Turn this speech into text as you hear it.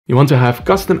You want to have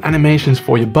custom animations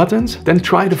for your buttons? Then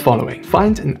try the following.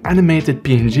 Find an animated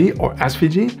PNG or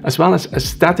SVG, as well as a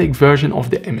static version of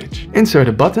the image. Insert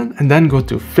a button and then go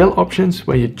to Fill Options,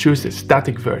 where you choose the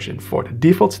static version for the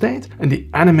default state and the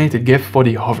animated GIF for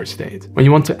the hover state. When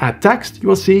you want to add text, you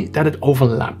will see that it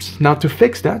overlaps. Now to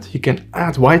fix that, you can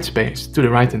add white space to the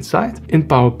right hand side in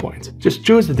PowerPoint. Just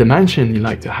choose the dimension you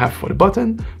like to have for the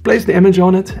button, place the image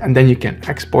on it, and then you can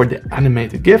export the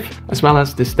animated GIF as well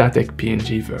as the static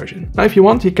PNG version. Now if you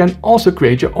want, you can also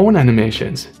create your own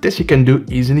animations. This you can do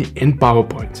easily in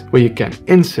PowerPoint, where you can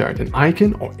insert an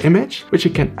icon or image which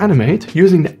you can animate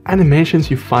using the animations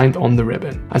you find on the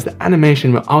ribbon. As the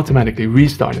animation will automatically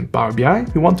restart in Power BI,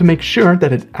 you want to make sure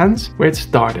that it ends where it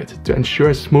started to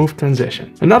ensure a smooth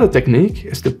transition. Another technique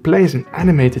is to place an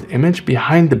animated image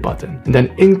behind the button and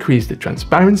then increase the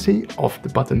transparency of the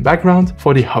button background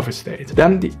for the hover state.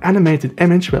 Then the animated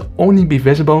image will only be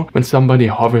visible when somebody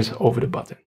hovers over the button.